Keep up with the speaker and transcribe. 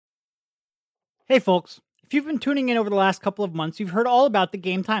Hey folks, if you've been tuning in over the last couple of months, you've heard all about the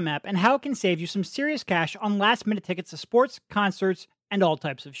Game Time app and how it can save you some serious cash on last-minute tickets to sports, concerts, and all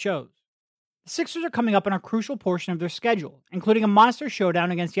types of shows. The Sixers are coming up on a crucial portion of their schedule, including a monster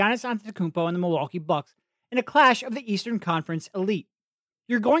showdown against Giannis Antetokounmpo and the Milwaukee Bucks in a clash of the Eastern Conference elite.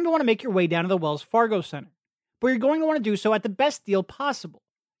 You're going to want to make your way down to the Wells Fargo Center, but you're going to want to do so at the best deal possible.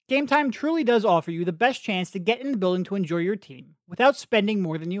 Game Time truly does offer you the best chance to get in the building to enjoy your team without spending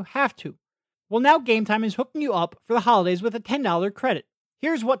more than you have to. Well, now Game Time is hooking you up for the holidays with a $10 credit.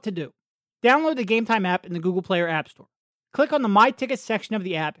 Here's what to do. Download the Game Time app in the Google Play or App Store. Click on the My Tickets section of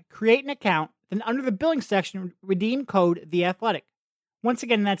the app, create an account, then under the billing section, redeem code THEATHLETIC. Once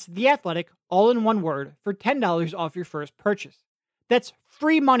again, that's THEATHLETIC, all in one word, for $10 off your first purchase. That's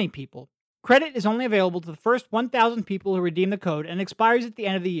free money, people. Credit is only available to the first 1,000 people who redeem the code and expires at the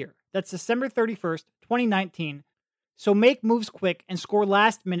end of the year. That's December 31st, 2019. So make moves quick and score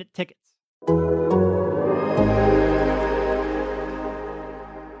last-minute tickets.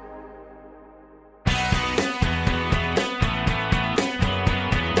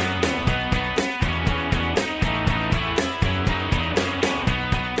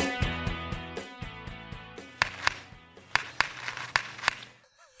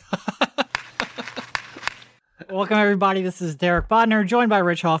 Welcome, everybody. This is Derek Bodner, joined by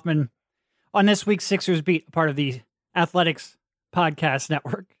Rich Hoffman on this week's Sixers Beat, part of the Athletics Podcast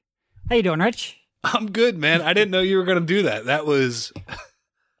Network. How you doing, Rich? I'm good, man. I didn't know you were going to do that. That was...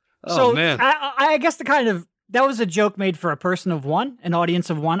 man. I guess that was a joke made for a person of one, an audience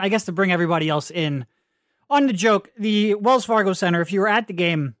of one. I guess to bring everybody else in on the joke, the Wells Fargo Center, if you were at the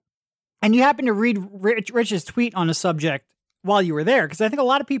game and you happened to read Rich's tweet on the subject while you were there, because I think a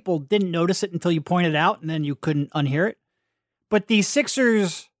lot of people didn't notice it until you pointed it out and then you couldn't unhear it. But the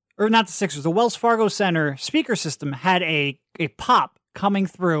Wells Fargo Center speaker system had a pop coming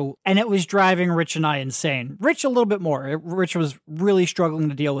through, and it was driving Rich and I insane. Rich a little bit more. Rich was really struggling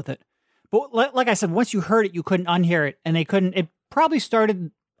to deal with it. But like I said, once you heard it, you couldn't unhear it, and it probably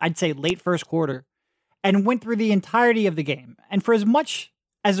started, I'd say, late first quarter, and went through the entirety of the game. And for as much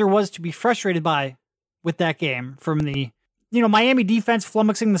as there was to be frustrated by with that game, from the Miami defense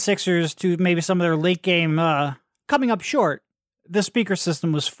flummoxing the Sixers to maybe some of their late game coming up short, the speaker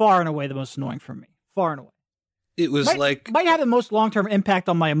system was far and away the most annoying for me. Far and away. It was might have the most long-term impact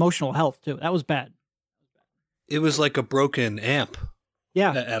on my emotional health too. That was bad. It was like a broken amp.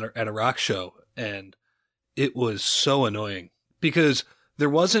 Yeah. At a rock show, and it was so annoying because there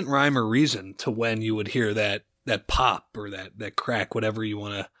wasn't rhyme or reason to when you would hear that pop or that crack, whatever you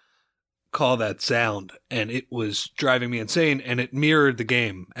want to call that sound, and it was driving me insane. And it mirrored the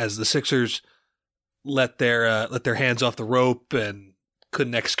game as the Sixers let their hands off the rope and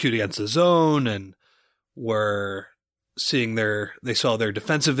couldn't execute against the zone, and were seeing they saw their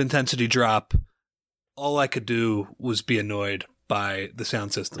defensive intensity drop. All I could do was be annoyed by the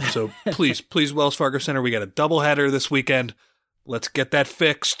sound system. So please, Wells Fargo Center, we got a doubleheader this weekend. Let's get that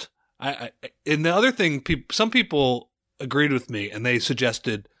fixed. And the other thing, some people agreed with me, and they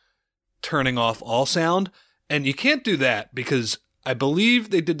suggested turning off all sound. And you can't do that because I believe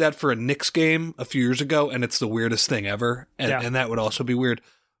they did that for a Knicks game a few years ago, and it's the weirdest thing ever. And that would also be weird.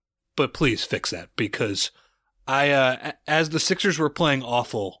 But please fix that, because as the Sixers were playing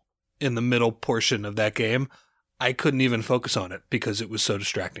awful in the middle portion of that game, I couldn't even focus on it because it was so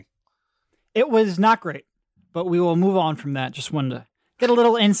distracting. It was not great, but we will move on from that. Just wanted to get a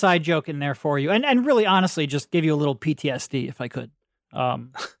little inside joke in there for you, and really, honestly, just give you a little PTSD if I could.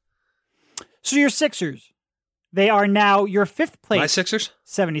 So your Sixers, they are now your fifth place. My Sixers?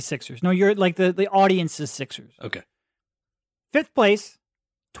 76ers. No, you're like the audience's Sixers. Okay. Fifth place,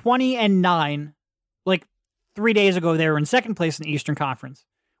 20-9. Like 3 days ago, they were in second place in the Eastern Conference,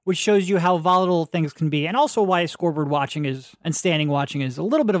 which shows you how volatile things can be, and also why scoreboard watching and standing watching is a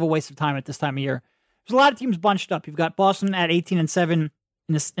little bit of a waste of time at this time of year. There's a lot of teams bunched up. You've got Boston at 18-7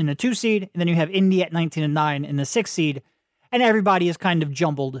 in the 2 seed, and then you have Indy at 19-9 in the 6 seed, and everybody is kind of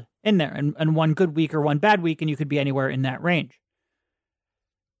jumbled in there, and one good week or one bad week, and you could be anywhere in that range.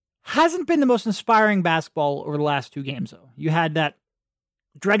 Hasn't been the most inspiring basketball over the last 2 games, though. You had that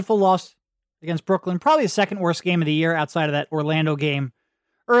dreadful loss against Brooklyn, probably the second worst game of the year outside of that Orlando game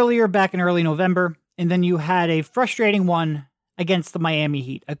earlier, back in early November, and then you had a frustrating one against the Miami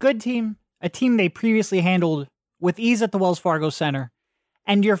Heat, a good team, a team they previously handled with ease at the Wells Fargo Center,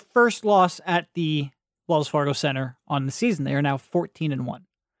 and your first loss at the Wells Fargo Center on the season. They are now 14-1.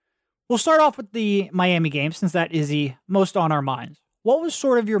 We'll start off with the Miami game, since that is the most on our minds. What was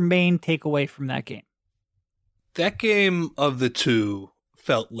sort of your main takeaway from that game? That game of the two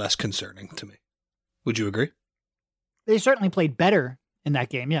felt less concerning to me. Would you agree? They certainly played better in that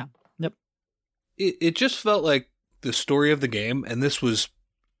game, yeah. Yep. It just felt like the story of the game, and this was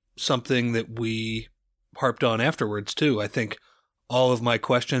something that we harped on afterwards too. I think all of my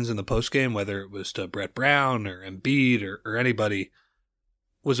questions in the postgame, whether it was to Brett Brown or Embiid or anybody,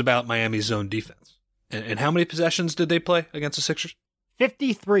 was about Miami's zone defense. And how many possessions did they play against the Sixers?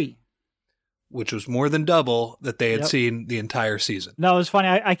 53. Which was more than double that they had seen the entire season. No, it was funny.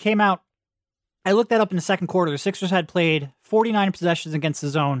 I came out, I looked that up in the second quarter. The Sixers had played 49 possessions against the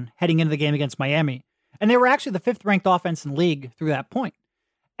zone heading into the game against Miami. And they were actually the 5th ranked offense in the league through that point.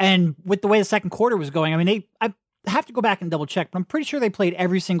 And with the way the second quarter was going, I mean, I have to go back and double check, but I'm pretty sure they played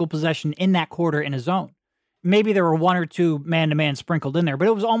every single possession in that quarter in a zone. Maybe there were 1 or 2 man-to-man sprinkled in there, but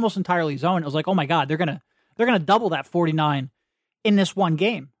it was almost entirely zone. It was like, oh my God, they're gonna double that 49 in this one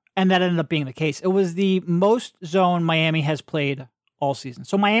game. And that ended up being the case. It was the most zone Miami has played all season.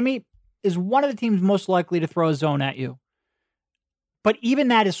 So Miami is one of the teams most likely to throw a zone at you. But even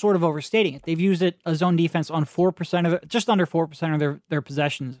that is sort of overstating it. They've used a zone defense on 4% of it, just under 4% of their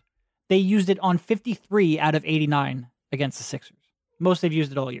possessions. They used it on 53 out of 89 against the Sixers. Most they've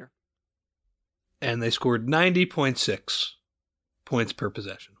used it all year. And they scored 90.6 points per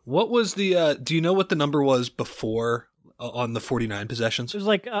possession. What was the, do you know what the number was before on the 49 possessions? It was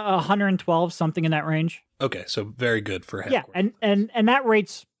like 112, something in that range. Okay, so very good for half. Yeah, and that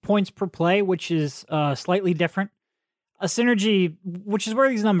rates points per play, which is slightly different. A synergy, which is where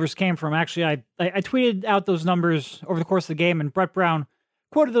these numbers came from. Actually, I tweeted out those numbers over the course of the game, and Brett Brown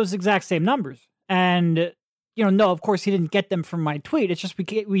quoted those exact same numbers. And no, of course he didn't get them from my tweet. It's just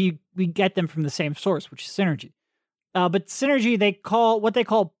we get them from the same source, which is synergy. But synergy, what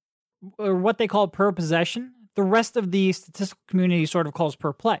they call per possession. The rest of the statistical community sort of calls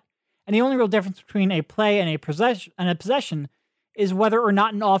per play. And the only real difference between a play and a possession is whether or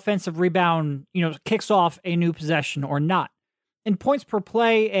not an offensive rebound, kicks off a new possession or not. In points per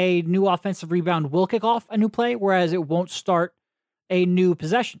play, a new offensive rebound will kick off a new play, whereas it won't start a new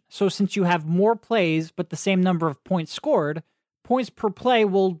possession. So since you have more plays but the same number of points scored, points per play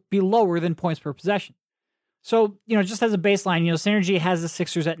will be lower than points per possession. So, just as a baseline, Synergy has the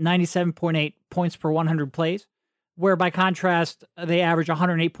Sixers at 97.8 points per 100 plays, where by contrast, they average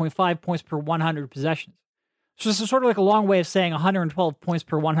 108.5 points per 100 possessions. So this is sort of like a long way of saying 112 points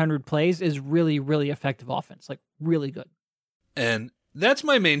per 100 plays is really, really effective offense, like really good. And that's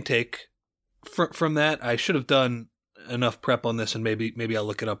my main take from that. I should have done enough prep on this, and maybe I'll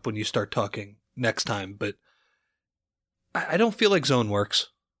look it up when you start talking next time, but I don't feel like zone works.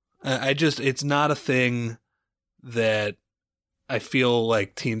 It's not a thing that I feel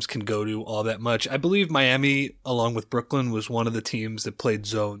like teams can go to all that much. I believe Miami, along with Brooklyn, was one of the teams that played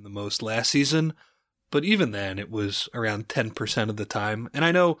zone the most last season. But even then, it was around 10% of the time. And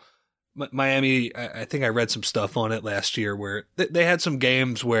I know Miami, I think I read some stuff on it last year where they had some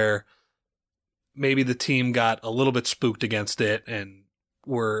games where maybe the team got a little bit spooked against it and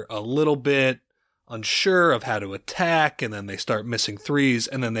were a little bit unsure of how to attack, and then they start missing threes,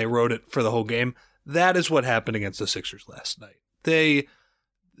 and then they rode it for the whole game. That is what happened against the Sixers last night. They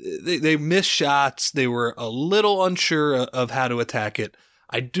missed shots. They were a little unsure of how to attack it.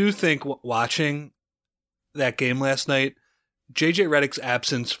 I do think watching that game last night, JJ Redick's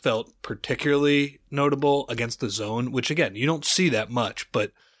absence felt particularly notable against the zone, which again, you don't see that much,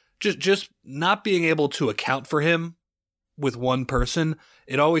 but just not being able to account for him with one person,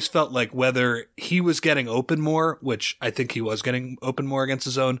 it always felt like whether he was getting open more, which I think he was getting open more against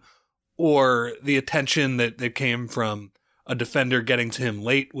the zone, or the attention that came from a defender getting to him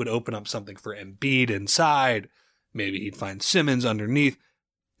late would open up something for Embiid inside. Maybe he'd find Simmons underneath.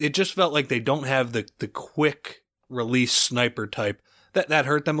 It just felt like they don't have the quick release sniper type. That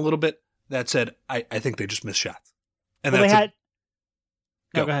hurt them a little bit. That said, I think they just missed shots. And well, that's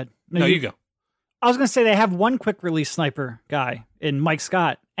go ahead. No, you go. I was going to say they have one quick release sniper guy in Mike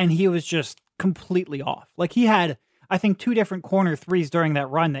Scott, and he was just completely off. Like he had, I think, 2 different corner threes during that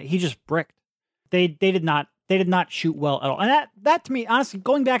run that he just bricked. They did not shoot well at all. And that to me, honestly,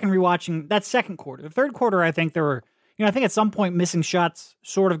 going back and rewatching that second quarter, the third quarter, I think there were, I think at some point missing shots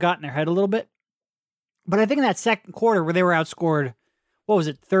sort of got in their head a little bit. But I think in that second quarter where they were outscored,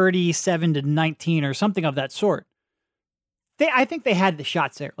 37-19 or something of that sort, I think they had the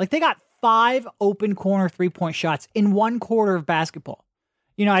shots there. Like they got 5 open corner 3-point shots in one quarter of basketball.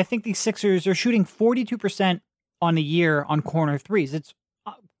 I think these Sixers are shooting 42% on the year on corner threes. It's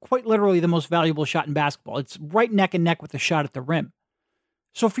quite literally the most valuable shot in basketball. It's right neck and neck with the shot at the rim.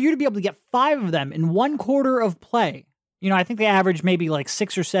 So for you to be able to get 5 of them in one quarter of play, I think they average maybe like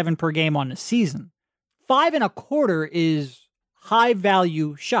 6 or 7 per game on the season. 5 and a quarter is high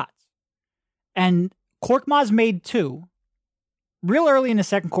value shots. And Korkmaz made 2. real early in the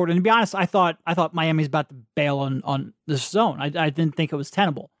second quarter. And to be honest, I thought Miami's about to bail on this zone. I didn't think it was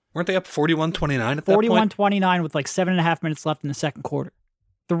tenable. Weren't they up 41-29 at that point? 41-29 with like 7.5 minutes left in the second quarter.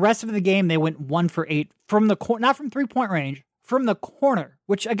 The rest of the game, they went 1 for 8 from the corner, not from 3-point range, from the corner,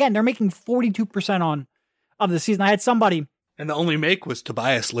 which again, they're making 42% of the season. I had somebody. And the only make was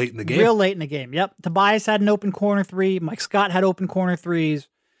Tobias late in the game. Real late in the game. Yep. Tobias had an open corner three. Mike Scott had open corner threes.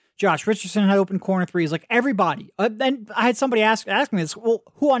 Josh Richardson had open corner threes. Like everybody. Then I had somebody ask me this. Well,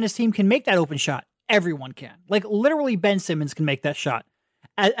 who on this team can make that open shot? Everyone can. Like literally Ben Simmons can make that shot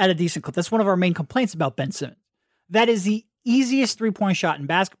at a decent clip. That's one of our main complaints about Ben Simmons. That is the easiest 3-point shot in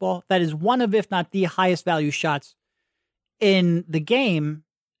basketball. That is one of, if not the highest value shots in the game.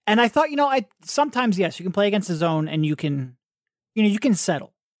 And I thought, sometimes, yes, you can play against the zone and you can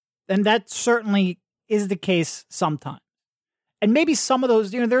settle. And that certainly is the case sometimes. And maybe some of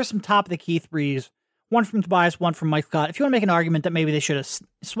those, there's some top of the key threes, one from Tobias, one from Mike Scott. If you want to make an argument that maybe they should have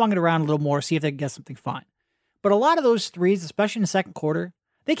swung it around a little more, see if they can get something fine. But a lot of those threes, especially in the second quarter,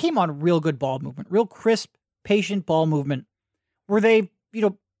 they came on real good ball movement, real crisp, patient ball movement, where they,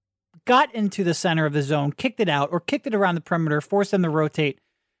 got into the center of the zone, kicked it out, or kicked it around the perimeter, forced them to rotate,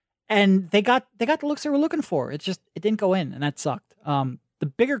 and they got the looks they were looking for. It didn't go in, and that sucked. The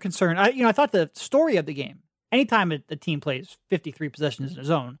bigger concern, I thought the story of the game, anytime a team plays 53 possessions in a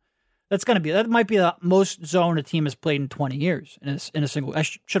zone, that might be the most zone a team has played in 20 years in a single. I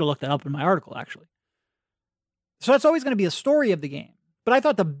should have looked that up in my article, actually. So that's always going to be a story of the game. But I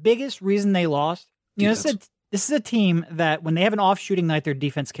thought the biggest reason they lost, this is a team that when they have an off shooting night, their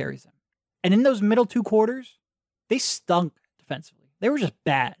defense carries them. And in those middle 2 quarters, they stunk defensively. They were just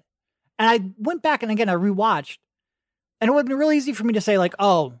bad. And I went back and again, I rewatched. And it would have been really easy for me to say like,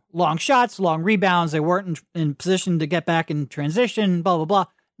 oh, long shots, long rebounds. They weren't in position to get back in transition, blah, blah, blah.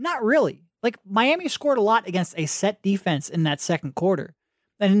 Not really. Like Miami scored a lot against a set defense in that second quarter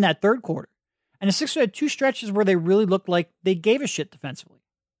and in that third quarter. And the Sixers had 2 stretches where they really looked like they gave a shit defensively.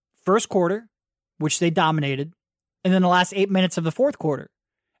 First quarter, which they dominated, and then the last 8 minutes of the fourth quarter.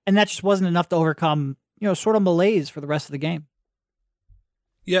 And that just wasn't enough to overcome, sort of malaise for the rest of the game.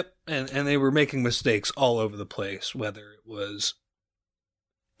 Yep, and they were making mistakes all over the place, whether it was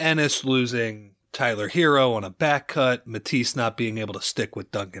Ennis losing Tyler Hero on a back cut, Matisse not being able to stick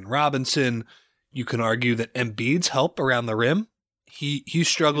with Duncan Robinson. You can argue that Embiid's help around the rim, he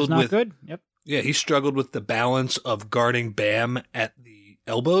struggled not with good. Yep. Yeah, he struggled with the balance of guarding Bam at the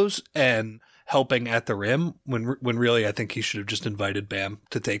elbows and helping at the rim when really I think he should have just invited Bam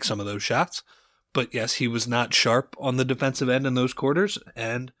to take some of those shots. But yes, he was not sharp on the defensive end in those quarters,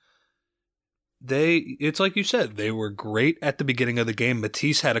 and it's like you said, they were great at the beginning of the game.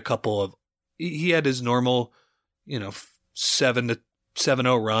 Matisse had he had his normal,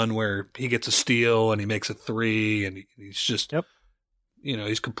 7-0 run where he gets a steal and he makes a 3 and he's just,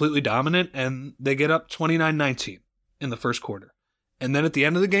 he's completely dominant, and they get up 29-19 in the first quarter. And then at the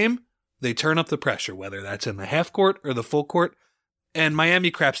end of the game, they turn up the pressure, whether that's in the half court or the full court, and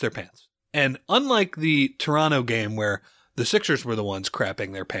Miami craps their pants. And unlike the Toronto game where the Sixers were the ones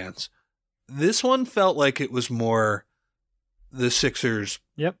crapping their pants, this one felt like it was more the Sixers'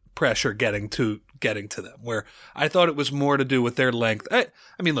 pressure getting to them, where I thought it was more to do with their length. I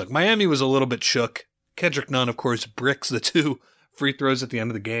mean, look, Miami was a little bit shook. Kendrick Nunn, of course, bricks the 2 free throws at the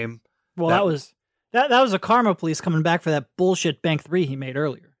end of the game. Well, that was a karma police coming back for that bullshit bank 3 he made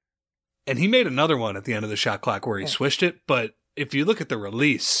earlier. And he made another one at the end of the shot clock where he swished it. But if you look at the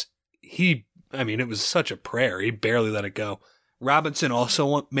release, it was such a prayer. He barely let it go. Robinson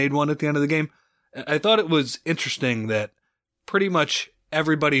also made one at the end of the game. I thought it was interesting that pretty much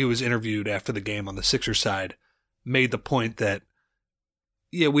everybody who was interviewed after the game on the Sixers side made the point that,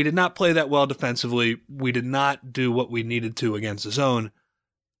 we did not play that well defensively. We did not do what we needed to against the zone.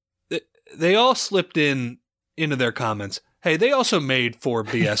 They all slipped into their comments, hey, they also made 4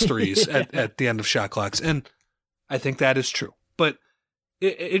 BS threes at the end of shot clocks. And I think that is true. But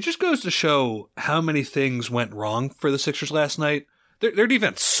it just goes to show how many things went wrong for the Sixers last night. Their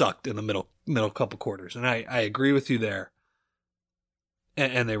defense sucked in the middle couple quarters, and I agree with you there.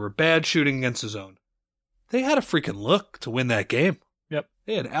 And they were bad shooting against the zone. They had a freaking look to win that game. Yep.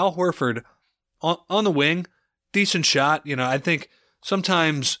 They had Al Horford on the wing, decent shot. I think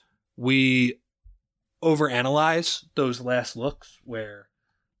sometimes we overanalyze those last looks where,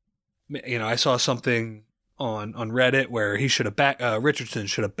 I saw something on Reddit where he should have Richardson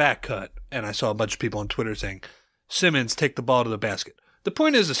should have back cut, and I saw a bunch of people on Twitter saying Simmons take the ball to the basket. The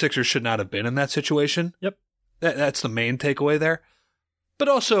point is the Sixers should not have been in that situation. Yep, that's the main takeaway there. But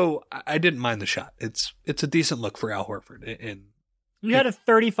also, I didn't mind the shot. It's a decent look for Al Horford. You had a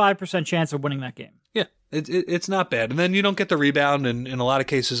 35% chance of winning that game. Yeah, It's not bad. And then you don't get the rebound, and in a lot of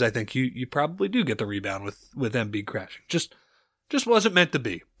cases, I think you probably do get the rebound with Embiid crashing. Just wasn't meant to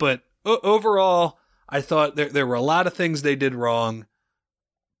be. But overall, I thought there were a lot of things they did wrong,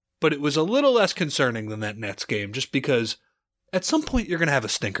 but it was a little less concerning than that Nets game, just because at some point you're going to have a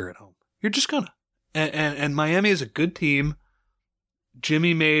stinker at home. You're just going to. And Miami is a good team.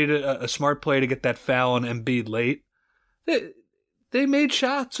 Jimmy made a smart play to get that foul on Embiid late. They made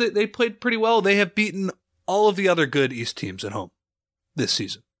shots. They played pretty well. They have beaten all of the other good East teams at home this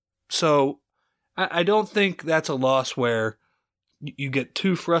season. So I don't think that's a loss where you get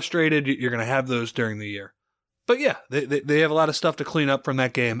too frustrated. You're going to have those during the year. But yeah, they have a lot of stuff to clean up from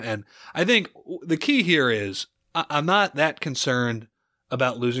that game. And I think the key here is I'm not that concerned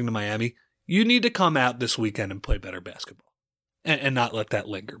about losing to Miami. You need to come out this weekend and play better basketball and not let that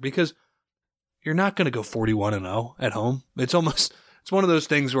linger, because you're not going to go 41-0 at home. It's one of those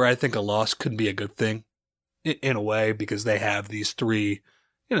things where I think a loss could be a good thing in a way, because they have these three,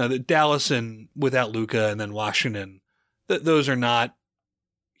 the Dallas and without Luka, and then Washington. Those are not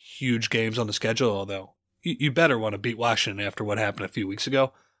huge games on the schedule, although you better want to beat Washington after what happened a few weeks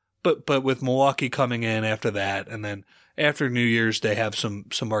ago. But with Milwaukee coming in after that, and then after New Year's, they have some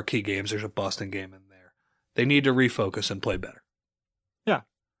marquee games. There's a Boston game in there. They need to refocus and play better. Yeah.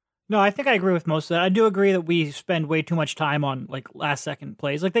 No, I think I agree with most of that. I do agree that we spend way too much time on last second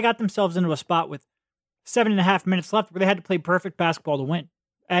plays. They got themselves into a spot with 7.5 minutes left where they had to play perfect basketball to win.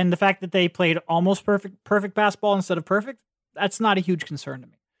 And the fact that they played almost perfect basketball instead of perfect, that's not a huge concern to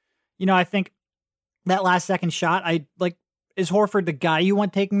me. I think that last second shot, is Horford the guy you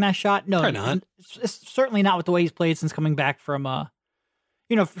want taking that shot? No, probably not. It's certainly not with the way he's played since coming back from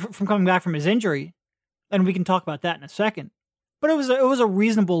coming back from his injury. And we can talk about that in a second. But it was a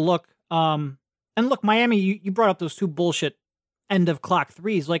reasonable look. And look, Miami, you brought up those two bullshit end of clock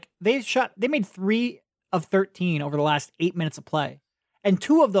threes. They made 3 of 13 over the last 8 minutes of play. And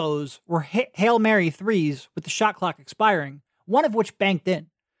 2 of those were Hail Mary threes with the shot clock expiring, one of which banked in.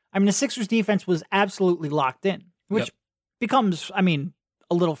 I mean, the Sixers defense was absolutely locked in, which becomes,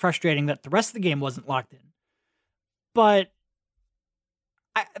 a little frustrating that the rest of the game wasn't locked in. But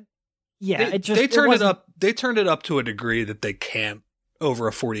they turned it up to a degree that they can't over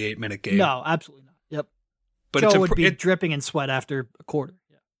a 48-minute game. No, absolutely not. Yep. But Joe would be dripping in sweat after a quarter.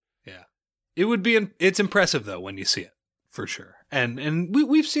 Yeah. It's impressive though when you see it, for sure. And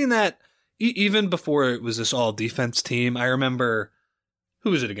we've seen that even before it was this all defense team. I remember,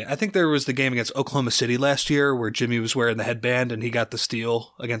 who was it again? I think there was the game against Oklahoma City last year where Jimmy was wearing the headband and he got the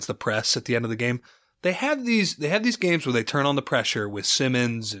steal against the press at the end of the game. They have these games where they turn on the pressure with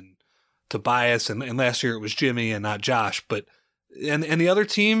Simmons and Tobias, and last year it was Jimmy and not Josh, and the other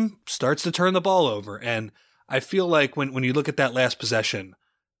team starts to turn the ball over. And I feel like when you look at that last possession,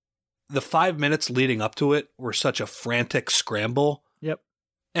 the 5 minutes leading up to it were such a frantic scramble. Yep.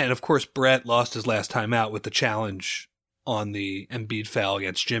 And of course, Brett lost his last time out with the challenge on the Embiid foul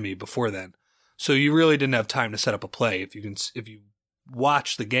against Jimmy before then. So you really didn't have time to set up a play. If you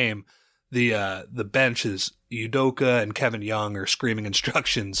watch the game, the bench is Udoka and Kevin Young are screaming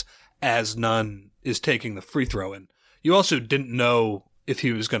instructions as Nunn is taking the free throw. And you also didn't know if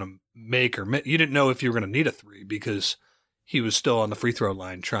he was going to make or miss. You didn't know if you were going to need a three because he was still on the free throw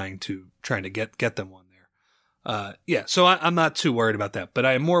line trying to get them one there. So I'm not too worried about that, but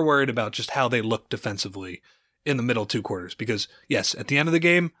I am more worried about just how they look defensively in the middle 2 quarters, because yes, at the end of the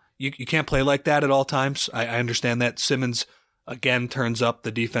game, you can't play like that at all times. I understand that. Simmons again turns up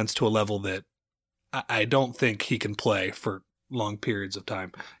the defense to a level that I don't think he can play for long periods of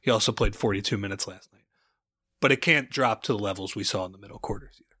time. He also played 42 minutes last night, but it can't drop to the levels we saw in the middle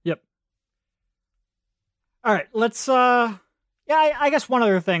quarters either. Yep. All right, let's, I guess one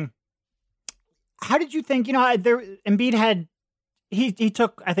other thing. How did you think, Embiid had, he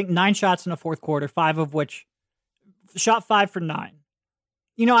took, I think, 9 shots in the fourth quarter, 5 of which, shot 5 for 9.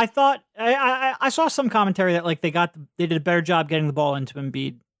 I thought, I saw some commentary that, they did a better job getting the ball into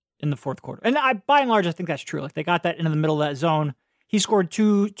Embiid in the fourth quarter. And by and large, I think that's true. They got that into the middle of that zone. He scored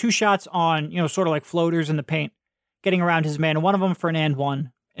two shots on, sort of like floaters in the paint, getting around his man. One of them for an and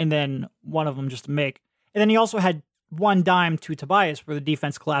one, and then one of them just to make. And then he also had 1 dime to Tobias where the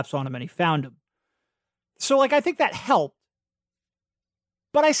defense collapsed on him and he found him. So, I think that helped.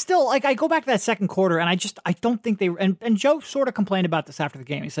 But I still, I go back to that second quarter and I don't think they, and Joe sort of complained about this after the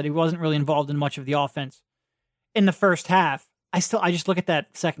game. He said he wasn't really involved in much of the offense in the first half. I just look at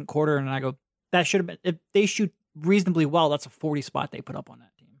that second quarter and I go, that should have been, if they shoot reasonably well, that's a 40 spot they put up on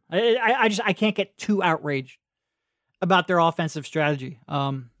that team. I can't get too outraged about their offensive strategy.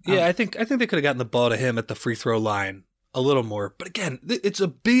 I think they could have gotten the ball to him at the free throw line a little more. But again, it's a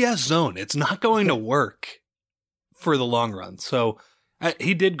BS zone. It's not going to work for the long run. So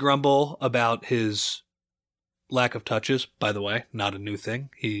he did grumble about his lack of touches, by the way. Not a new thing.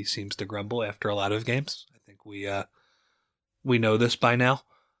 He seems to grumble after a lot of games. I think we know this by now.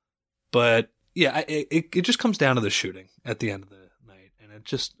 But yeah, it just comes down to the shooting at the end of the night. And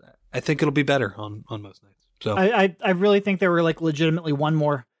I think it'll be better on most nights. So I really think they were like legitimately one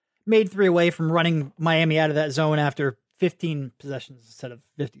more made three away from running Miami out of that zone after 15 possessions instead of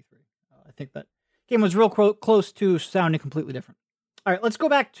 53. I think that game was real close to sounding completely different. All right, let's go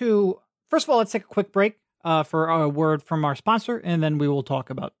back to, first of all, let's take a quick break for a word from our sponsor, and then we will talk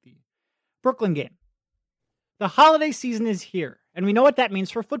about the Brooklyn game. The holiday season is here, and we know what that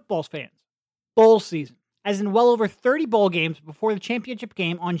means for football fans. Bowl season, as in well over 30 bowl games before the championship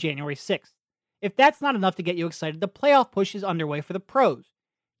game on January 6th. If that's not enough to get you excited, the playoff push is underway for the pros.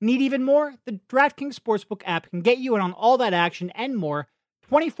 Need even more? The DraftKings Sportsbook app can get you in on all that action and more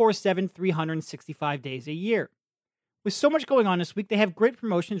 24/7, 365 days a year. With so much going on this week, they have great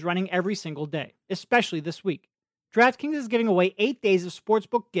promotions running every single day, especially this week. DraftKings is giving away 8 days of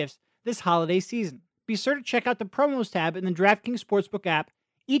sportsbook gifts this holiday season. Be sure to check out the promos tab in the DraftKings Sportsbook app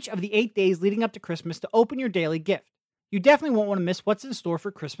each of the 8 days leading up to Christmas to open your daily gift. You definitely won't want to miss what's in store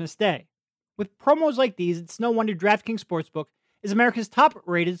for Christmas Day. With promos like these, it's no wonder DraftKings Sportsbook is America's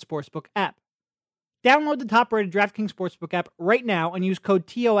top-rated sportsbook app. Download the top-rated DraftKings Sportsbook app right now and use code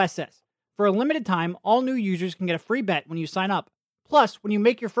TOSS. For a limited time, all new users can get a free bet when you sign up. Plus, when you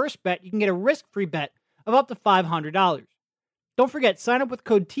make your first bet, you can get a risk-free bet of up to $500. Don't forget, sign up with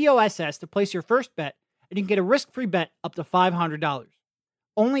code TOSS to place your first bet, and you can get a risk-free bet up to $500.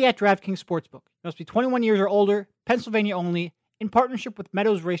 Only at DraftKings Sportsbook. You must be 21 years or older, Pennsylvania only, in partnership with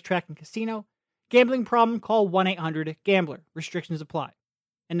Meadows Racetrack and Casino. Gambling problem? Call 1-800-GAMBLER. Restrictions apply.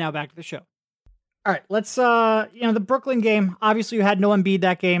 And now back to the show. All right, let's, the Brooklyn game. Obviously, you had no Embiid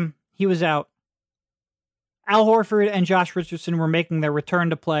that game. He was out. Al Horford and Josh Richardson were making their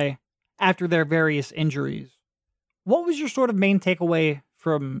return to play after their various injuries. What was your sort of main takeaway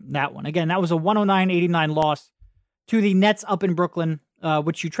from that one? Again, that was a 109-89 loss to the Nets up in Brooklyn,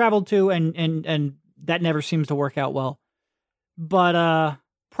 which you traveled to, and that never seems to work out well. But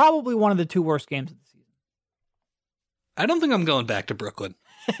probably one of the two worst games of the season. I don't think I'm going back to Brooklyn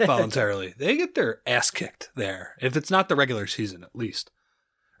voluntarily. They get their ass kicked there. If it's not the regular season, at least.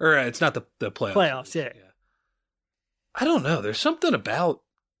 Or it's not the playoffs. Playoffs, yeah. I don't know. There's something about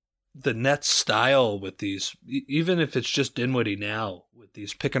the Nets style with these, even if it's just Dinwiddie now, with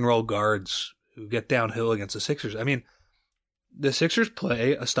these pick and roll guards who get downhill against the Sixers. I mean, the Sixers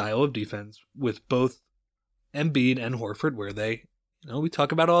play a style of defense with both Embiid and Horford where they, we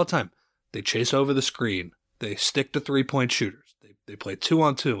talk about it all the time. They chase over the screen. They stick to three-point shooters. They play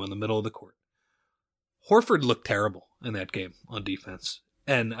 2-on-2 in the middle of the court. Horford looked terrible in that game on defense.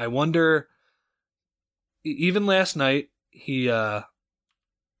 And I wonder, even last night, I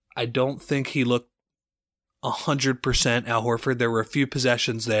don't think he looked 100% Al Horford. There were a few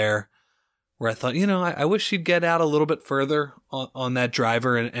possessions there where I thought, I wish he'd get out a little bit further on that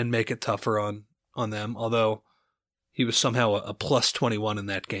driver and make it tougher on them. Although he was somehow a plus 21 in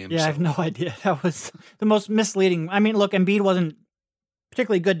that game. Yeah, so. I have no idea. That was the most misleading. I mean, look, Embiid wasn't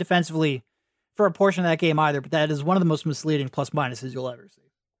particularly good defensively for a portion of that game either, but that is one of the most misleading plus minuses you'll ever see.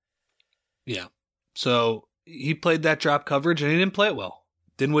 Yeah. So he played that drop coverage and he didn't play it well.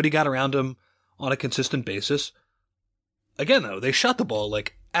 Dinwiddie got around him on a consistent basis. Again, though, they shot the ball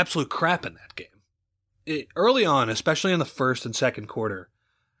like absolute crap in that game. Early on, especially in the first and second quarter,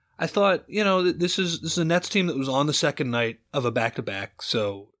 I thought, this is a Nets team that was on the second night of a back-to-back,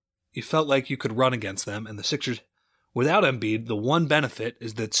 so you felt like you could run against them. And the Sixers, without Embiid, the one benefit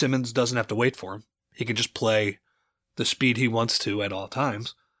is that Simmons doesn't have to wait for him. He can just play the speed he wants to at all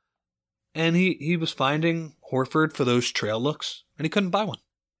times. And he was finding Horford for those trail looks, and he couldn't buy one.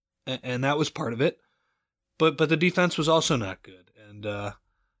 And that was part of it. But the defense was also not good. And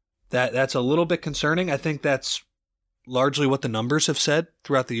that's a little bit concerning. I think that's largely what the numbers have said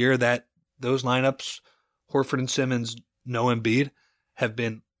throughout the year, that those lineups, Horford and Simmons, no Embiid, have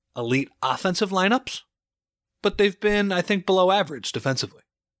been elite offensive lineups, but they've been, I think, below average defensively,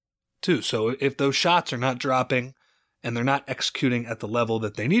 too. So if those shots are not dropping and they're not executing at the level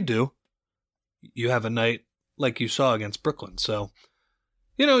that they need to, you have a night like you saw against Brooklyn. So,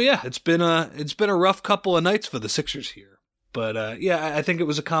 it's been a rough couple of nights for the Sixers here. But, I think it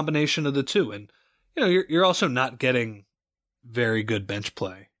was a combination of the two. And, you're also not getting very good bench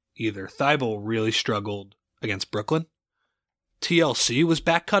play either. Thibault really struggled against Brooklyn. TLC was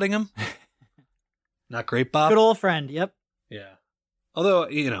back cutting him. Not great, Bob. Good old friend, yep. Yeah. Although,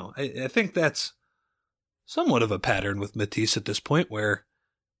 I think that's somewhat of a pattern with Matisse at this point where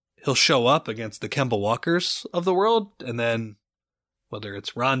he'll show up against the Kemba Walkers of the world, and then whether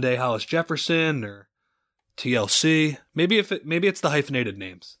it's Rondé Hollis Jefferson or TLC, maybe it's the hyphenated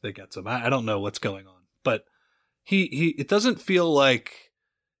names that gets him. I don't know what's going on, but he it doesn't feel like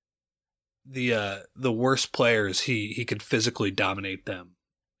the worst players he could physically dominate them.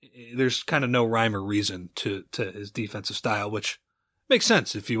 There's kind of no rhyme or reason to his defensive style, which makes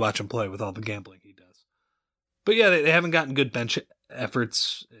sense if you watch him play with all the gambling he does. But yeah, they haven't gotten good bench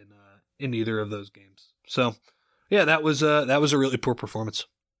efforts in either of those games. So yeah, that was a really poor performance.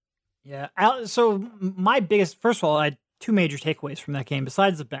 Yeah. So my first of all, I had two major takeaways from that game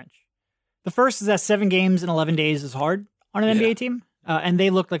besides the bench. The first is that 7 games in 11 days is hard on an NBA team. And they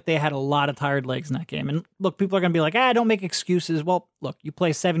looked like they had a lot of tired legs in that game. And look, people are going to be like, don't make excuses. Well, look, you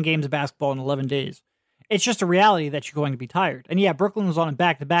play 7 games of basketball in 11 days. It's just a reality that you're going to be tired. And yeah, Brooklyn was on a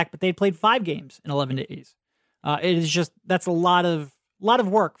back-to-back, but they played 5 games in 11 days. It is just, that's a lot of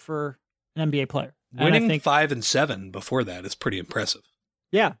work for an NBA player. Winning 5 and 7 before that is pretty impressive.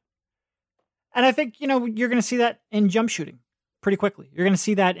 Yeah. And I think, you're going to see that in jump shooting pretty quickly. You're going to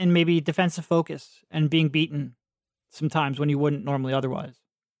see that in maybe defensive focus and being beaten sometimes when you wouldn't normally otherwise.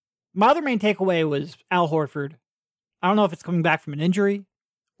 My other main takeaway was Al Horford. I don't know if it's coming back from an injury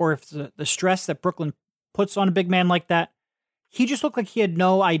or if it's the stress that Brooklyn puts on a big man like that. He just looked like he had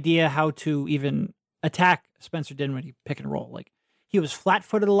no idea how to even attack Spencer Dinwiddie pick and roll. Like, he was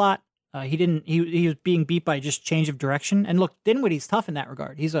flat-footed a lot. He was being beat by just change of direction. And look, Dinwiddie's tough in that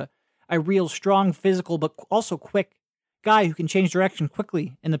regard. He's a real strong, physical, but also quick guy who can change direction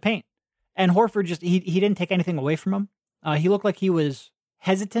quickly in the paint. And Horford just, he didn't take anything away from him. He looked like he was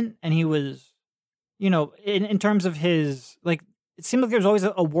hesitant, and he was, in terms of his, like, it seemed like there was always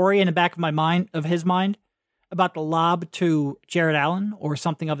a worry in the back of his mind about the lob to Jared Allen or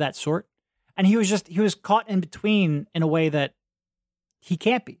something of that sort. And he was caught in between in a way that he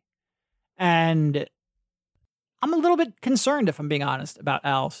can't be. And I'm a little bit concerned, if I'm being honest, about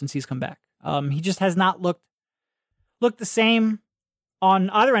Al since he's come back. He just has not looked the same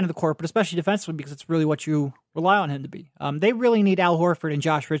on either end of the court, but especially defensively, because it's really what you rely on him to be. They really need Al Horford and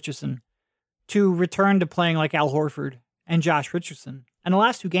Josh Richardson to return to playing like Al Horford and Josh Richardson. And the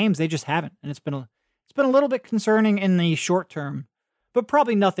last 2 games, they just haven't. And it's been a little bit concerning in the short term, but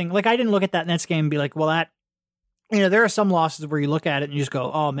probably nothing. Like, I didn't look at that Nets game and be like, well, that, there are some losses where you look at it and you just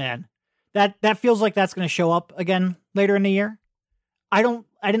go, oh man, that feels like that's going to show up again later in the year. I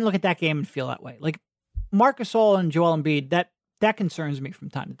didn't look at that game and feel that way. Like, Marc Gasol and Joel Embiid, that concerns me from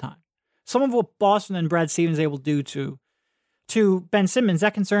time to time. Some of what Boston and Brad Stevens are able to do to Ben Simmons,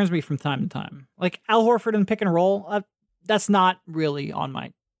 that concerns me from time to time. Like, Al Horford and pick and roll, that's not really on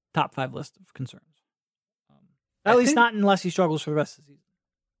my top 5 list of concerns. At least not unless he struggles for the rest of the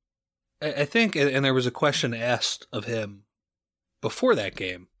season. I think, and there was a question asked of him before that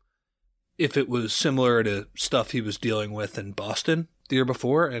game, if it was similar to stuff he was dealing with in Boston the year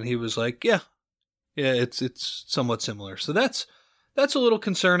before, and he was like, yeah, it's somewhat similar. So that's a little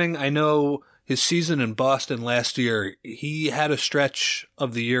concerning. I know his season in Boston last year, he had a stretch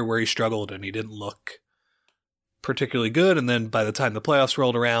of the year where he struggled and he didn't look particularly good. And then by the time the playoffs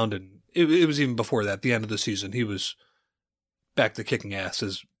rolled around, and it was even before that, the end of the season, he was back to kicking ass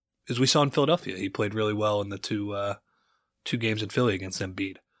as we saw in Philadelphia. He played really well in the two games in Philly against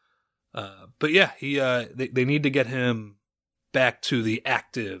Embiid. But yeah, they need to get him back to the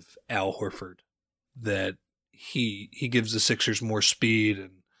active Al Horford that he gives the Sixers more speed,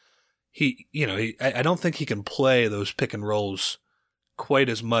 and I don't think he can play those pick and rolls quite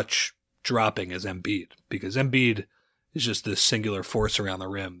as much dropping as Embiid, because Embiid is just this singular force around the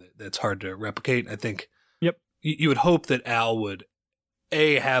rim that's hard to replicate. I think you would hope that Al would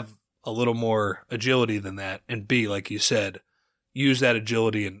A, have a little more agility than that, and B, like you said, use that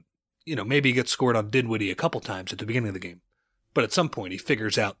agility and maybe he gets scored on Dinwiddie a couple times at the beginning of the game, but at some point he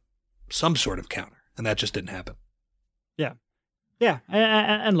figures out some sort of counter. And that just didn't happen. Yeah. Yeah.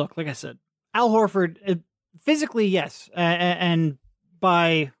 And look, like I said, Al Horford, physically, yes. And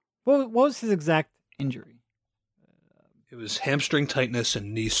by, what was his exact injury? It was hamstring tightness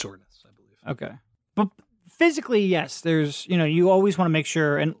and knee soreness, I believe. Okay. But physically, yes. There's, you always want to make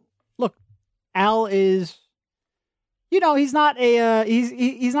sure. And look, Al is, he's not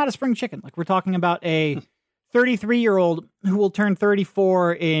he's not a spring chicken. Like, we're talking about a 33-year-old who will turn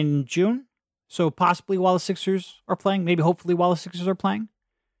 34 in June. So possibly while the Sixers are playing, maybe hopefully while the Sixers are playing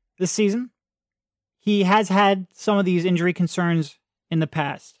this season. He has had some of these injury concerns in the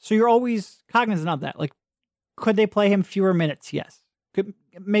past. So you're always cognizant of that. Like, could they play him fewer minutes? Yes. Could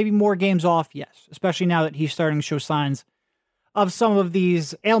maybe more games off? Yes. Especially now that he's starting to show signs of some of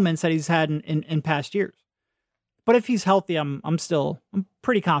these ailments that he's had in past years. But if he's healthy, I'm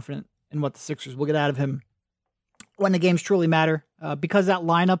pretty confident in what the Sixers will get out of him when the games truly matter. Because that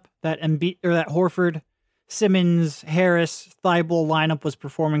lineup, that Embiid or that Horford, Simmons, Harris, Thibault lineup was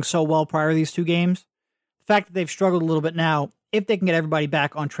performing so well prior to these two games. The fact that they've struggled a little bit now, if they can get everybody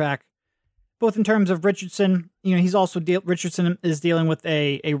back on track, both in terms of Richardson, he's also Richardson is dealing with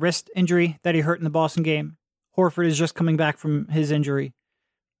a wrist injury that he hurt in the Boston game. Horford is just coming back from his injury.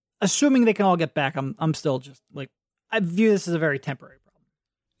 Assuming they can all get back, I'm still just I view this as a very temporary problem.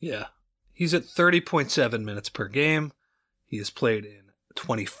 Yeah. He's at 30.7 minutes per game. He has played in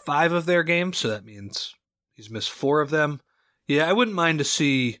 25 of their games, so that means he's missed 4 of them. Yeah, I wouldn't mind to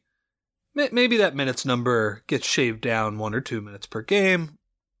see maybe that minutes number gets shaved down 1 or 2 minutes per game.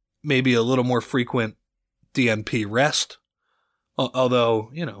 Maybe a little more frequent DNP rest.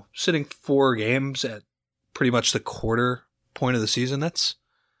 Although, sitting 4 games at pretty much the quarter point of the season, that's,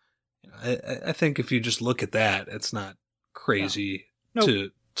 I think if you just look at that, it's not crazy to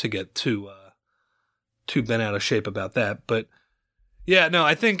get too bent out of shape about that. But yeah, no,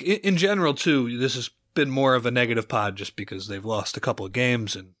 I think in general too, this has been more of a negative pod just because they've lost a couple of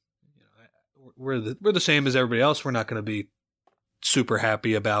games, and we're the same as everybody else. We're not going to be super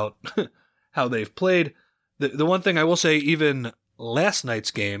happy about how they've played. The one thing I will say, even last night's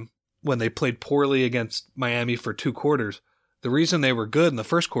game, when they played poorly against Miami for 2 quarters, the reason they were good in the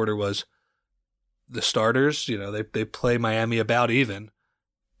first quarter was the starters, they play Miami about even,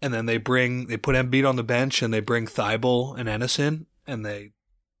 and then they put Embiid on the bench and they bring Thibault and Ennis in, and they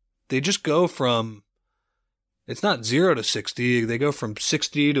just go from, it's not 0 to 60, they go from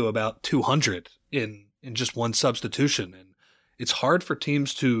 60 to about 200 in just one substitution, and it's hard for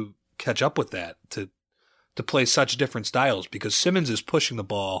teams to catch up with that, to play such different styles, because Simmons is pushing the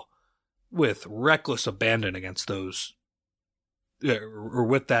ball with reckless abandon against those, or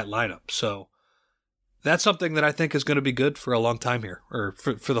with that lineup. So that's something that I think is going to be good for a long time here, or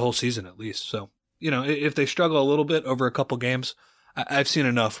for the whole season at least. So, if they struggle a little bit over a couple games, I've seen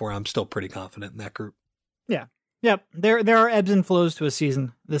enough where I'm still pretty confident in that group. Yeah. Yep. There are ebbs and flows to a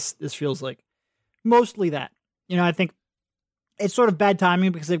season. This feels like mostly that. I think it's sort of bad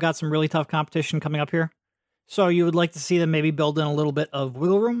timing because they've got some really tough competition coming up here. So you would like to see them maybe build in a little bit of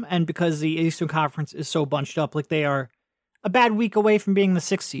wiggle room. And because the Eastern Conference is so bunched up, they are a bad week away from being the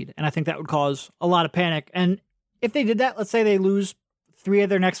 6th seed. And I think that would cause a lot of panic. And if they did that, let's say they lose 3 of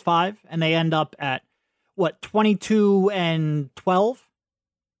their next 5 and they end up at 22-12,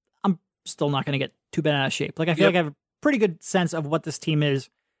 I'm still not going to get too bent out of shape. I feel like I have a pretty good sense of what this team is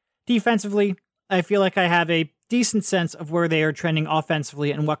defensively. I feel like I have a decent sense of where they are trending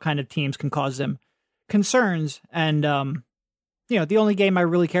offensively and what kind of teams can cause them concerns. And, the only game I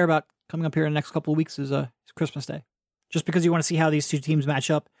really care about coming up here in the next couple of weeks is Christmas Day. Just because you want to see how these two teams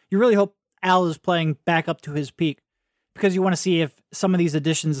match up. You really hope Al is playing back up to his peak, because you want to see if some of these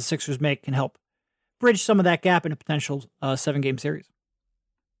additions the Sixers make can help bridge some of that gap in a potential 7-game series.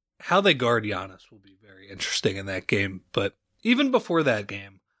 How they guard Giannis will be very interesting in that game. But even before that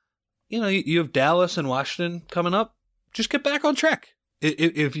game, you have Dallas and Washington coming up. Just get back on track.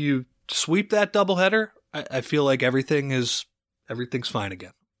 If you sweep that doubleheader, I feel like everything's fine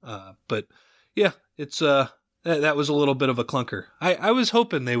again. But yeah, it's that was a little bit of a clunker. I was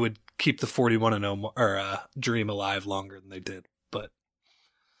hoping they would keep the 41-0 dream alive longer than they did, but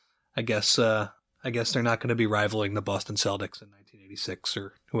I guess they're not going to be rivaling the Boston Celtics in 1986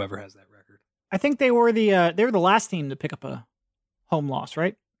 or whoever has that record. I think they were the last team to pick up a home loss,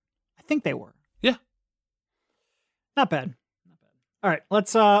 right? I think they were. Yeah. Not bad. All right,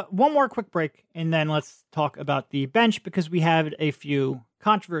 let's one more quick break, and then let's talk about the bench, because we had a few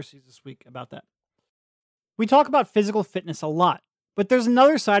controversies this week about that. We talk about physical fitness a lot, but there's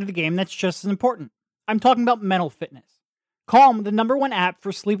another side of the game that's just as important. I'm talking about mental fitness. Calm, the #1 app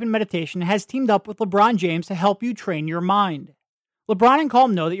for sleep and meditation, has teamed up with LeBron James to help you train your mind. LeBron and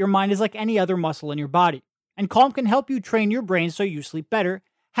Calm know that your mind is like any other muscle in your body, and Calm can help you train your brain so you sleep better,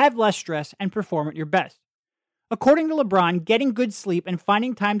 have less stress, and perform at your best. According to LeBron, getting good sleep and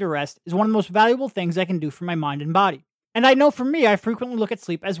finding time to rest is one of the most valuable things I can do for my mind and body. And I know for me, I frequently look at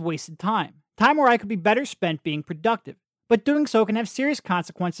sleep as wasted time where I could be better spent being productive. But doing so can have serious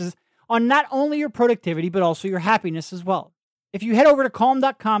consequences on not only your productivity, but also your happiness as well. If you head over to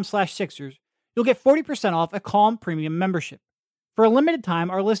calm.com/Sixers, you'll get 40% off a Calm Premium membership. For a limited time,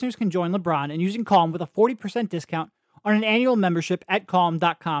 our listeners can join LeBron in using Calm with a 40% discount on an annual membership at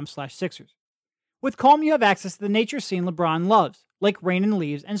calm.com/Sixers. With Calm, you have access to the nature scene LeBron loves, like rain and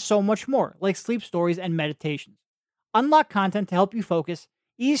leaves, and so much more, like sleep stories and meditations. Unlock content to help you focus,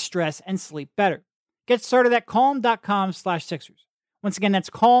 ease stress, and sleep better. Get started at calm.com/Sixers. Once again, that's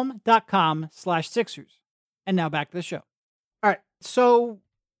calm.com/Sixers. And now back to the show. All right, so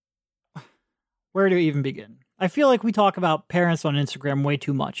where do we even begin? I feel like we talk about parents on Instagram way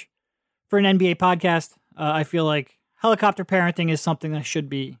too much. For an NBA podcast, I feel like helicopter parenting is something that should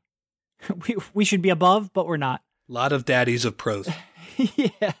be, we should be above, but we're not. A lot of daddies of pros.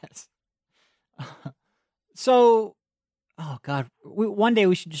 Yes. So, oh God, one day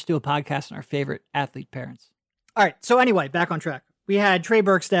we should just do a podcast on our favorite athlete parents. All right, so anyway, back on track. We had Trey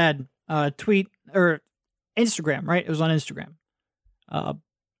Burke's dad tweet, or Instagram, right? It was on Instagram.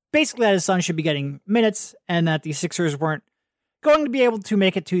 Basically that his son should be getting minutes and that the Sixers weren't going to be able to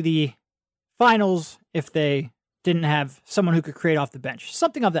make it to the finals if they didn't have someone who could create off the bench.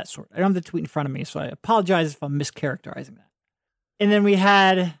 Something of that sort. I don't have the tweet in front of me, so I apologize if I'm mischaracterizing that. And then we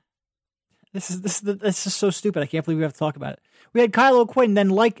had, this is so stupid. I can't believe we have to talk about it. We had Kyle O'Quinn then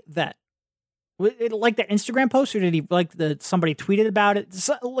like that. Like that Instagram post, or did he like somebody tweeted about it?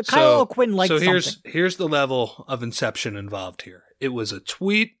 Kyle O'Quinn liked something. So here's the level of inception involved here. It was a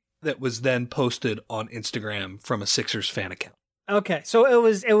tweet that was then posted on Instagram from a Sixers fan account. Okay, so it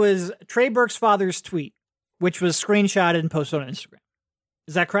was Trey Burke's father's tweet, which was screenshotted and posted on Instagram.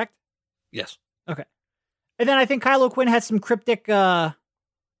 Is that correct? Yes. Okay. And then I think Kyle O'Quinn had some cryptic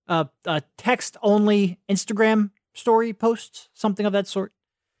text-only Instagram story posts, something of that sort.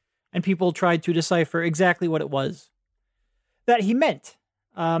 And people tried to decipher exactly what it was that he meant.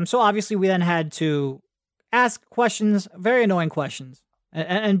 So obviously we then had to ask questions, very annoying questions.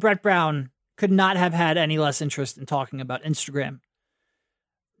 And Brett Brown could not have had any less interest in talking about Instagram.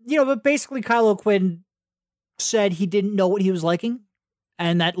 But basically Kyle O'Quinn said he didn't know what he was liking,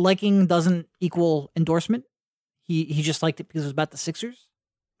 and that liking doesn't equal endorsement. He just liked it because it was about the Sixers.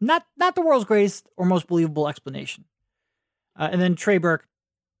 Not the world's greatest or most believable explanation. And then Trey Burke,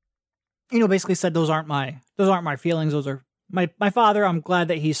 basically said those aren't my feelings. Those are my father. I'm glad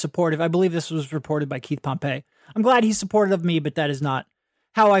that he's supportive. I believe this was reported by Keith Pompey. I'm glad he's supportive of me, but that is not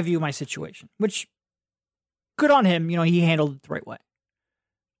how I view my situation. Which, good on him. He handled it the right way.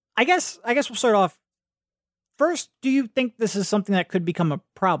 I guess we'll start off. First, do you think this is something that could become a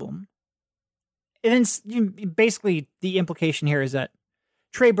problem? And then basically the implication here is that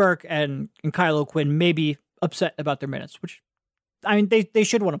Trey Burke and Kyle O'Quinn may be upset about their minutes, which, I mean, they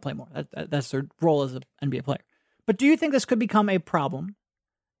should want to play more. That's their role as an NBA player. But do you think this could become a problem?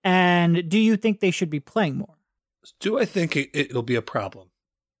 And do you think they should be playing more? Do I think it'll be a problem?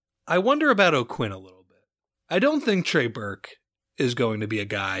 I wonder about O'Quinn a little bit. I don't think Trey Burke is going to be a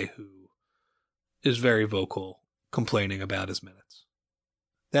guy who is very vocal complaining about his minutes.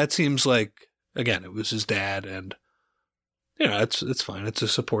 That seems like, again, it was his dad, and it's fine. It's a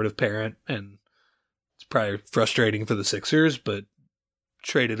supportive parent, and it's probably frustrating for the Sixers, but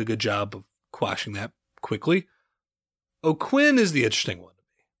Trey did a good job of quashing that quickly. O'Quinn is the interesting one to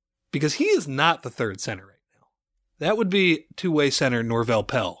me, because he is not the third center right now. That would be two-way center Norvel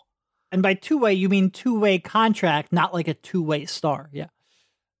Pelle. And by two-way, you mean two-way contract, not like a two-way star. Yeah.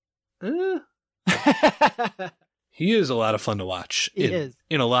 He is a lot of fun to watch. He is.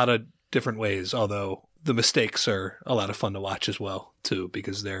 In a lot of different ways, although the mistakes are a lot of fun to watch as well, too,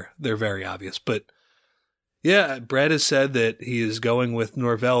 because they're very obvious. But yeah, Brad has said that he is going with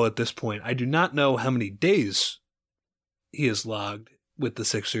Norvel at this point. I do not know how many days he has logged with the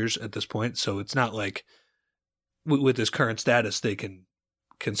Sixers at this point, so it's not like with his current status they can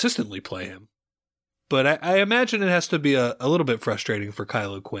consistently play him. But I imagine it has to be a little bit frustrating for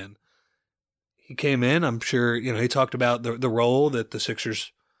Kyle O'Quinn. He came in, I'm sure, he talked about the role that the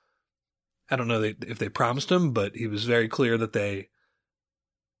Sixers, I don't know if they promised him, but he was very clear that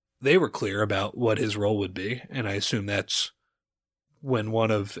they were clear about what his role would be. And I assume that's when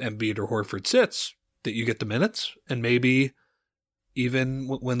one of Embiid or Horford sits, that you get the minutes. And maybe even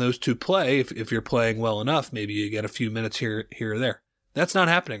when those two play, if you're playing well enough, maybe you get a few minutes here or there. That's not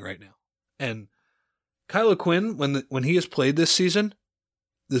happening right now. And Kyle O'Quinn, when he has played this season,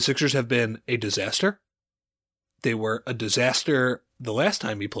 the Sixers have been a disaster. They were a disaster the last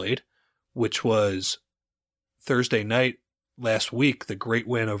time he played, which was Thursday night last week, the great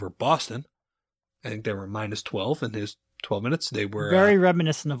win over Boston. I think they were minus 12 in his 12 minutes. They were very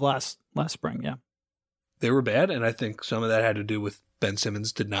reminiscent of last spring, yeah. They were bad, and I think some of that had to do with Ben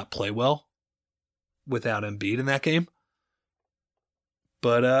Simmons did not play well without Embiid in that game.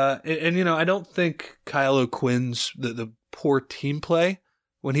 But, I don't think Kyle O'Quinn's, the poor team play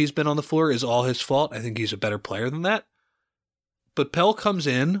when he's been on the floor is all his fault. I think he's a better player than that. But Pelle comes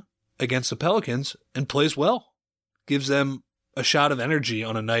in against the Pelicans and plays well. Gives them a shot of energy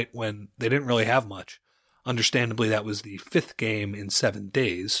on a night when they didn't really have much. Understandably, that was the 5th game in 7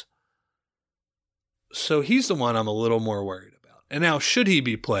 days. So he's the one I'm a little more worried about. And now, should he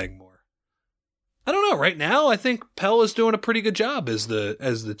be playing more? I don't know. Right now, I think Pell is doing a pretty good job as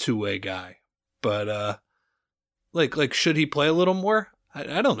the two-way guy. But like should he play a little more?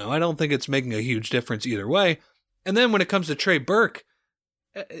 I don't know. I don't think it's making a huge difference either way. And then when it comes to Trey Burke,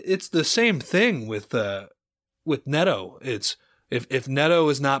 it's the same thing with Neto. It's if Neto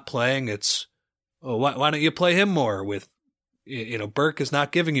is not playing, it's why don't you play him more? With Burke is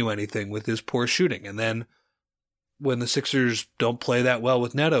not giving you anything with his poor shooting. And then when the Sixers don't play that well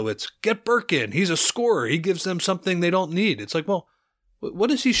with Neto, it's get Burke in. He's a scorer. He gives them something they don't need. It's like, well,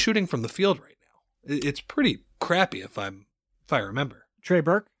 what is he shooting from the field right now? It's pretty crappy if I remember. Trey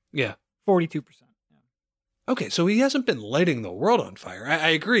Burke? Yeah. 42%. Okay, so he hasn't been lighting the world on fire. I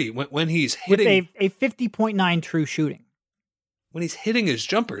agree. When he's hitting... With a 50.9 true shooting. When he's hitting his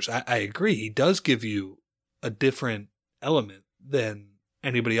jumpers, I agree. He does give you a different element than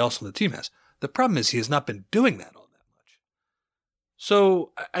anybody else on the team has. The problem is he has not been doing that all that much.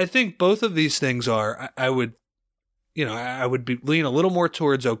 So I think both of these things are... I would lean a little more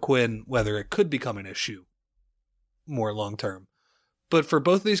towards O'Quinn, whether it could become an issue more long term. But for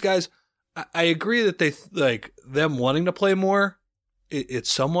both of these guys... I agree that they them wanting to play more.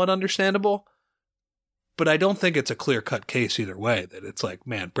 It's somewhat understandable, but I don't think it's a clear-cut case either way that it's like,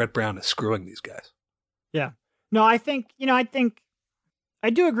 man, Brett Brown is screwing these guys. Yeah. No, I think I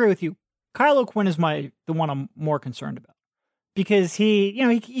do agree with you. Kyle O'Quinn is the one I'm more concerned about because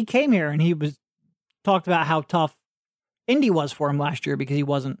he came here and he was talked about how tough Indy was for him last year because he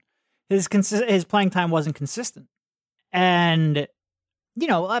wasn't his playing time wasn't consistent. And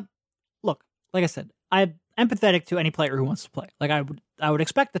look, like I said, I'm empathetic to any player who wants to play. Like I would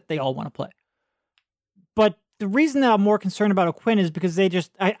expect that they all want to play. But the reason that I'm more concerned about O'Quinn is because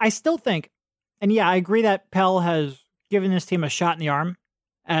I still think, and yeah, I agree that Pell has given this team a shot in the arm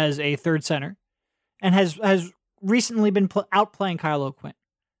as a third center and has recently been outplaying Kyle O'Quinn.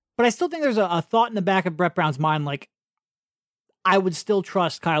 But I still think there's a thought in the back of Brett Brown's mind, like, I would still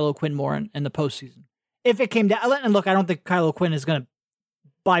trust Kyle O'Quinn more in the postseason. If it came down, and look, I don't think Kyle O'Quinn is going to,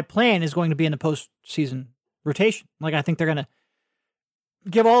 by plan, is going to be in the postseason rotation. Like, I think they're going to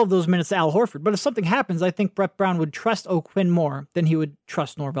give all of those minutes to Al Horford. But if something happens, I think Brett Brown would trust O'Quinn more than he would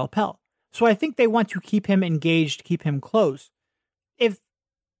trust Norvel Pell. So I think they want to keep him engaged, keep him close. If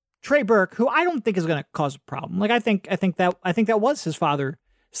Trey Burke, who I don't think is going to cause a problem, like I think that was his father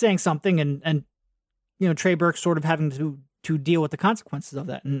saying something, and Trey Burke sort of having to deal with the consequences of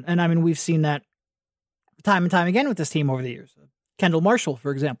that. And I mean, we've seen that time and time again with this team over the years. Kendall Marshall,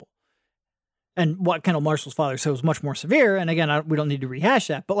 for example. And what Kendall Marshall's father said was much more severe. And again, we don't need to rehash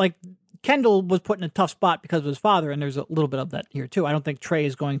that. But like, Kendall was put in a tough spot because of his father, and there's a little bit of that here too. I don't think Trey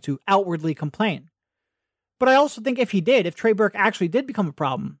is going to outwardly complain. But I also think if Trey Burke actually did become a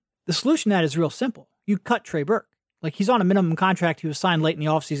problem, the solution to that is real simple. You cut Trey Burke. Like, he's on a minimum contract. He was signed late in the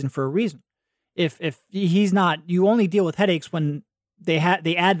offseason for a reason. If he's not, you only deal with headaches when they add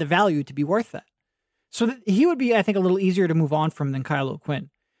the value to be worth that. So he would be, I think, a little easier to move on from than Kyle O'Quinn,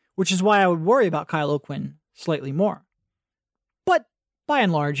 which is why I would worry about Kyle O'Quinn slightly more. But by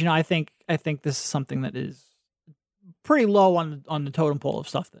and large, I think this is something that is pretty low on the totem pole of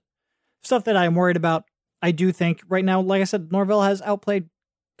stuff that I am worried about. I do think right now, like I said, Norvel has outplayed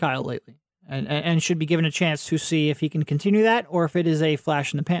Kyle lately and should be given a chance to see if he can continue that or if it is a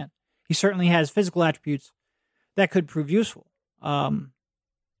flash in the pan. He certainly has physical attributes that could prove useful.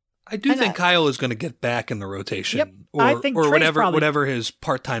 I do think Kyle is going to get back in the rotation, yep, or whatever his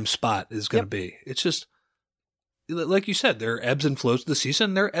part-time spot is going to be. It's just, like you said, there are ebbs and flows to the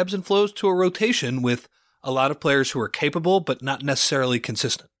season. There are ebbs and flows to a rotation with a lot of players who are capable, but not necessarily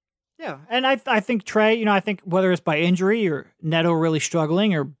consistent. Yeah, and I think Trey, I think whether it's by injury or Neto really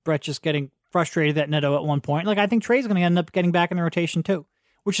struggling or Brett just getting frustrated at Neto at one point, like I think Trey's going to end up getting back in the rotation too,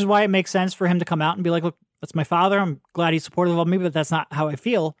 which is why it makes sense for him to come out and be like, look, that's my father. I'm glad he's supportive of me, but that's not how I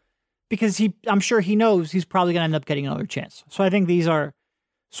feel. Because I'm sure he knows he's probably going to end up getting another chance. So I think these are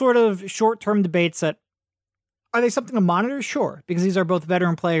sort of short-term debates that, are they something to monitor? Sure, because these are both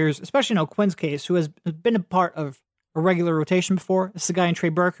veteran players, especially in O'Quinn's case, who has been a part of a regular rotation before. This is a guy in Trey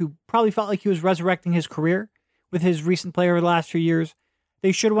Burke who probably felt like he was resurrecting his career with his recent play over the last few years.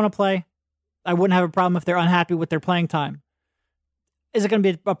 They should want to play. I wouldn't have a problem if they're unhappy with their playing time. Is it going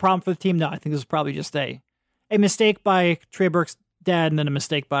to be a problem for the team? No, I think this is probably just a mistake by Trey Burke's dad and then a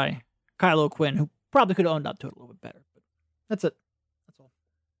mistake by Kyle O'Quinn, who probably could have owned up to it a little bit better. But that's it. That's all.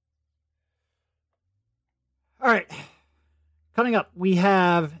 All right. Coming up, we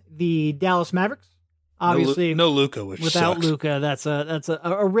have the Dallas Mavericks. Obviously, no Luka, without sucks. Luka, that's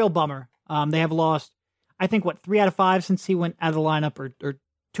a real bummer. They have lost, I think, 3 out of 5 since he went out of the lineup, or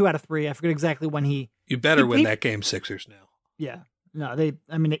 2 out of 3. I forget exactly when he. You better win that game, Sixers now. Yeah. No,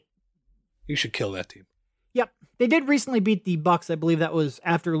 You should kill that team. Yep. They did recently beat the Bucks. I believe that was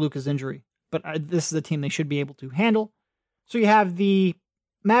after Luka's injury. But this is a team they should be able to handle. So you have the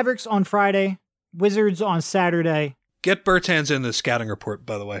Mavericks on Friday, Wizards on Saturday. Get Bertans in the scouting report,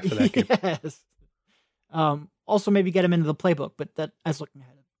 by the way, for that game. Yes. Also, maybe get him into the playbook, but that's looking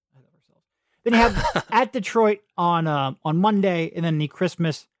ahead of ourselves. Then you have at Detroit on Monday, and then the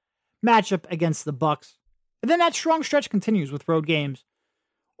Christmas matchup against the Bucks. And then that strong stretch continues with road games.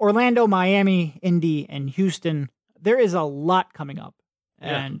 Orlando, Miami, Indy, and Houston. There is a lot coming up.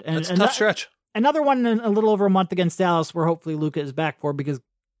 And that's a tough stretch. Another one in a little over a month against Dallas, where hopefully Luka is back for, because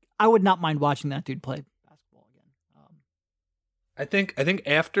I would not mind watching that dude play basketball again. I think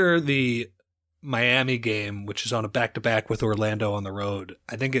after the Miami game, which is on a back-to-back with Orlando on the road,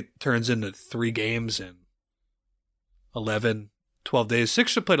 I think it turns into 3 games in 11, 12 days.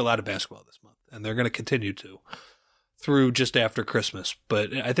 Sixers have played a lot of basketball this month, and they're going to continue to through just after Christmas.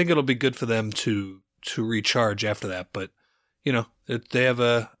 But I think it'll be good for them to recharge after that. But, you know, they have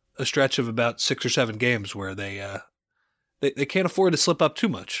a stretch of about 6 or 7 games where they can't afford to slip up too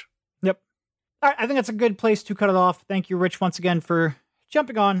much. Yep. All right, I think that's a good place to cut it off. Thank you, Rich, once again for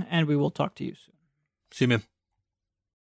jumping on, and we will talk to you soon. See you, man.